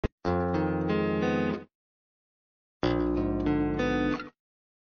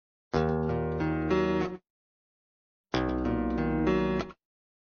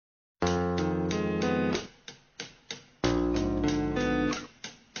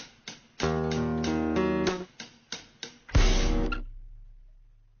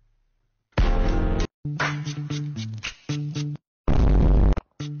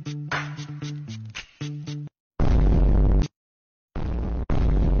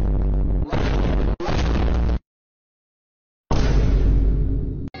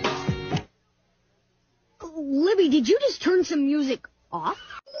Did you just turn some music off?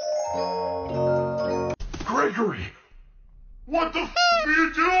 Gregory! What the f*** are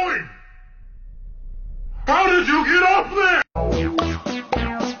you doing? How did you get up there?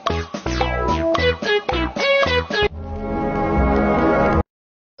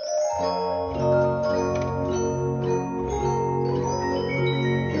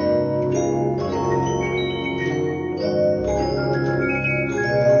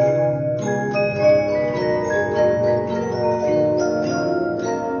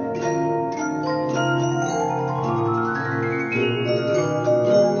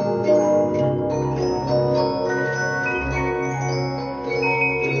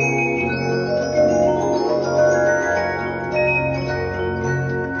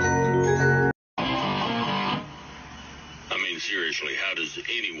 Seriously, how does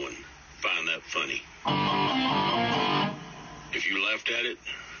anyone find that funny? If you laughed at it,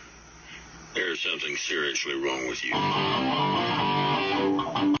 there's something seriously wrong with you. I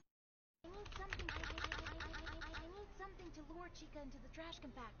need something to lure Chica into the trash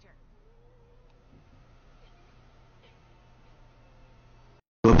compactor.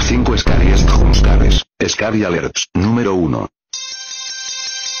 Top 5 Scariest Jumpscares. Scary Alerts. Número 1.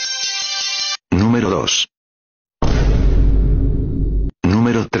 Número 2.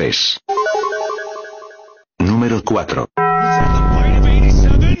 Número 3. Número 4.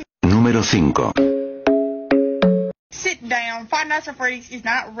 Número 5. Sit down. Five Nights at Freddy's is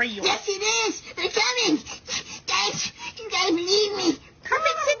not real. Yes, it is. They're coming. Guys, you gotta believe me. Come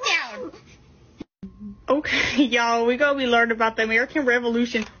and sit down. Okay, y'all, we gonna be learning about the American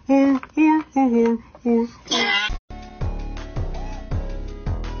Revolution.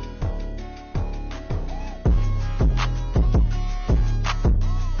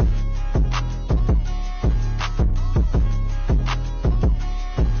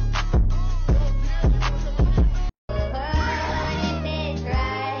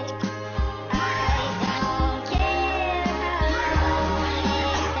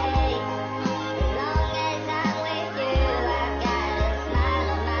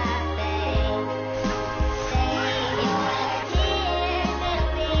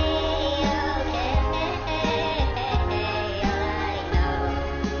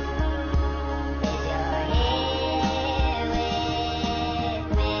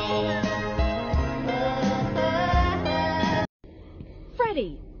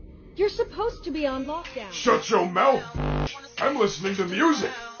 Freddy, you're supposed to be on lockdown. Shut your mouth! I'm listening to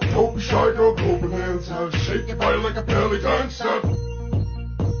music! Go shy, go bonanza, shake your body like a belly dancer!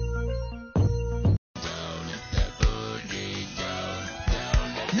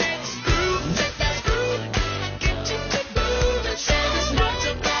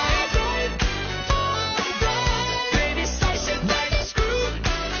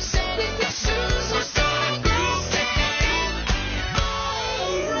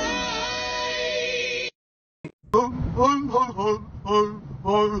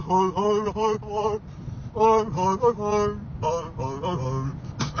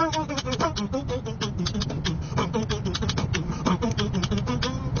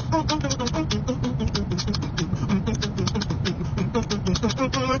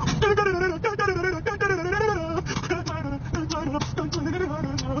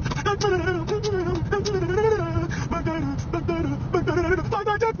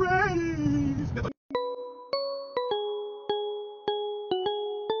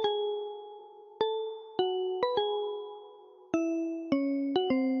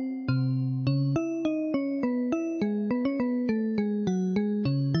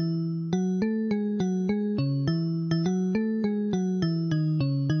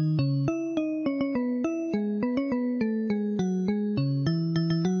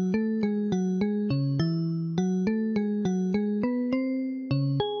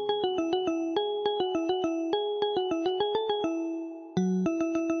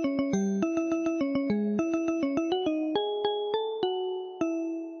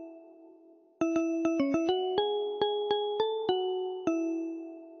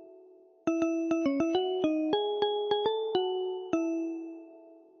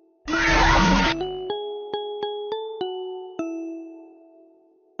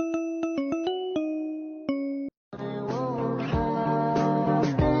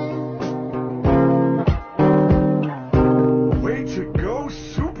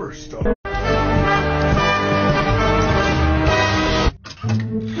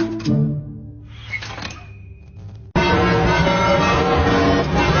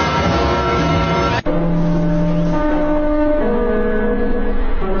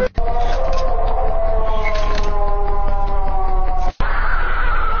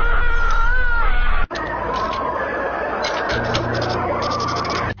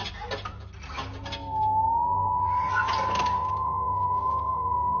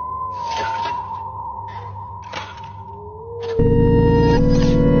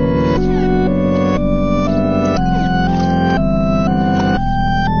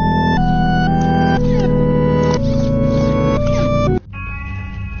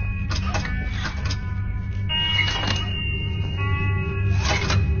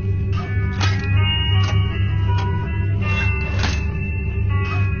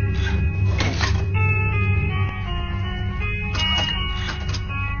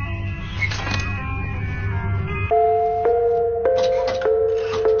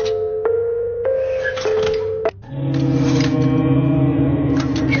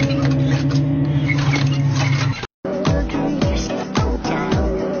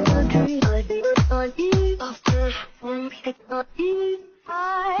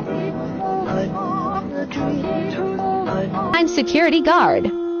 I'm security guard.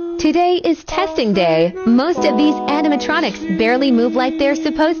 Today is testing day. Most of these animatronics barely move like they're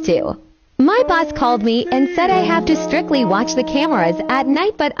supposed to. My boss called me and said I have to strictly watch the cameras at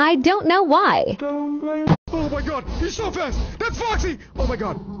night, but I don't know why. Oh my god, he's so fast! That's Foxy! Oh my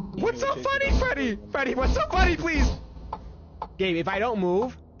god. What's so funny, Freddy? Freddy, what's so funny, please? Gabe, if I don't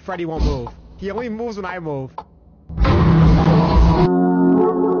move, Freddy won't move. He only moves when I move.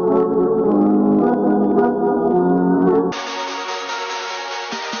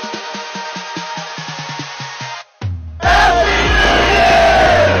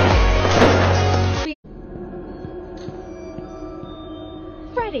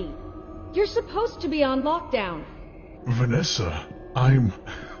 Freddy, you're supposed to be on lockdown. Vanessa, I'm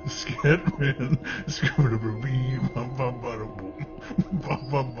scared, man.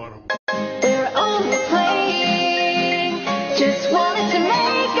 We're only playing. Just wanted to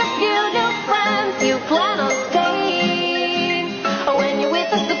make a few new friends. You plan on staying. When you're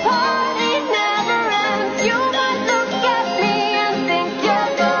with us, the party never ends. You must look at me and think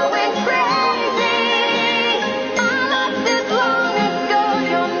you're going crazy. I left this long ago.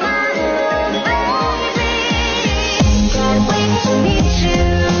 You're my baby. Can't wait to meet you.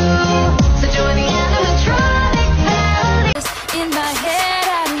 So join the animatronic family. In my head,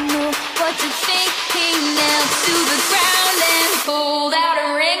 I don't know what to think. He knelt to the ground and pulled out a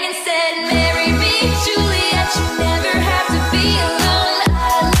ring and said, "Marry me, Juliet. You never have to be alone. I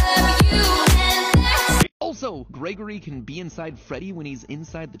love you." And that's Also, Gregory can be inside Freddy when he's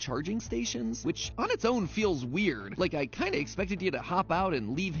inside the charging stations, which on its own feels weird. Like, I kinda expected you to hop out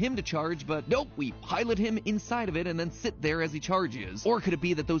and leave him to charge, but nope, we pilot him inside of it and then sit there as he charges. Or could it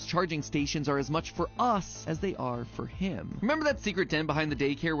be that those charging stations are as much for us as they are for him? Remember that secret den behind the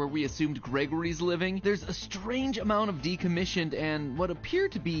daycare where we assumed Gregory's living? There's a strange amount of decommissioned and what appear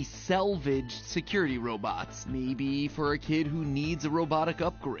to be salvaged security robots. Maybe for a kid who needs a robotic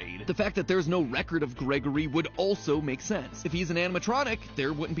upgrade. The fact that there's no record of Gregory would also make sense. If he's an animatronic,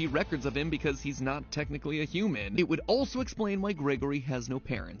 there wouldn't be records of him because he's not technically a human. It would also explain why Gregory has no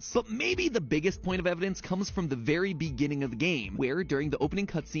parents. But maybe the biggest point of evidence comes from the very beginning of the game, where during the opening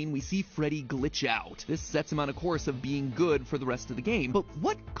cutscene we see Freddy glitch out. This sets him on a course of being good for the rest of the game. But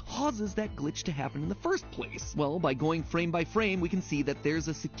what causes that glitch to happen in the first place? Well, by going frame by frame, we can see that there's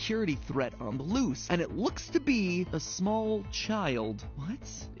a security threat on the loose, and it looks to be a small child. What?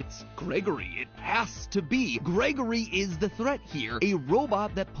 It's Gregory. It has to be. Gregory is the threat here, a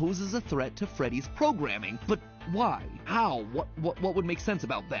robot that poses a threat to Freddy's programming. But why? How? What would make sense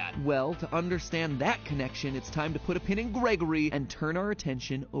about that? Well, to understand that connection, it's time to put a pin in Gregory and turn our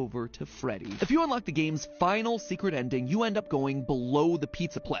attention over to Freddy. If you unlock the game's final secret ending, you end up going below the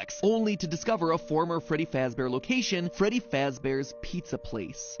Pizzaplex, only to discover a former Freddy Fazbear location, Freddy Fazbear's Pizza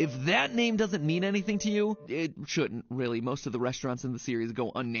Place. If that name doesn't mean anything to you, it shouldn't, really. Most of the restaurants in the series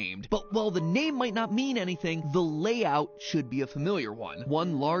go unnamed. But while the name might not mean anything, the layout should be a familiar one.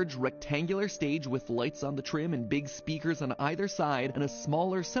 One large rectangular stage with lights on the trim and big speakers on either side, and a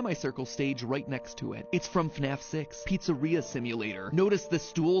smaller semicircle stage right next to it. It's from FNAF 6, Pizzeria Simulator. Notice the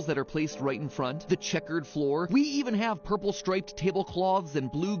stools that are placed right in front, the checkered floor. We even have purple striped tablecloths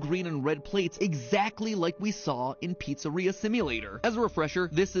and blue, green, and red plates, exactly like we saw in Pizzeria Simulator. As a refresher,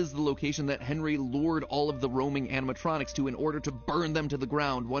 this is the location that Henry lured all of the roaming animatronics to in order to burn them to the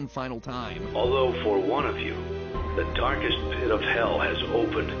ground one final time. Although for one of you, the darkest pit of hell has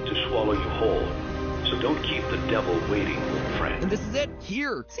opened to swallow you whole. So don't keep the devil waiting, friend. And this is it,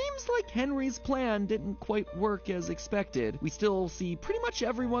 here. Seems like Henry's plan didn't quite work as expected. We still see pretty much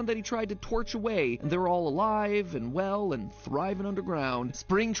everyone that he tried to torch away, and they're all alive and well and thriving underground.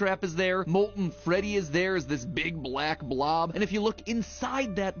 Springtrap is there, Molten Freddy is there as this big black blob, and if you look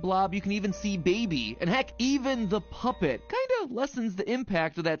inside that blob, you can even see Baby, and heck, even the puppet. Kinda lessens the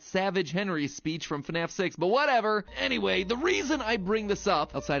impact of that Savage Henry speech from FNAF 6, but whatever. Anyway, the reason I bring this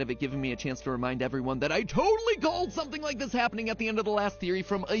up, outside of it giving me a chance to remind everyone that I totally called something like this happening at the end of the last theory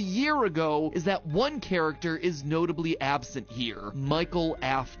from a year ago, is that one character is notably absent here, Michael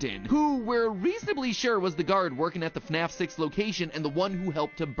Afton, who we're reasonably sure was the guard working at the FNAF 6 location and the one who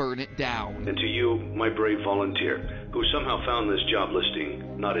helped to burn it down. And to you, my brave volunteer, who somehow found this job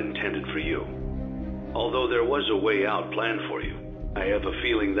listing not intended for you. Although there was a way out planned for you, I have a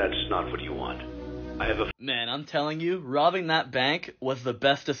feeling that's not what you want. Man, I'm telling you, robbing that bank was the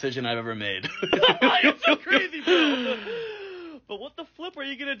best decision I've ever made. It's so crazy, bro. But what the flip are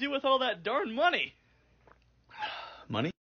you gonna do with all that darn money?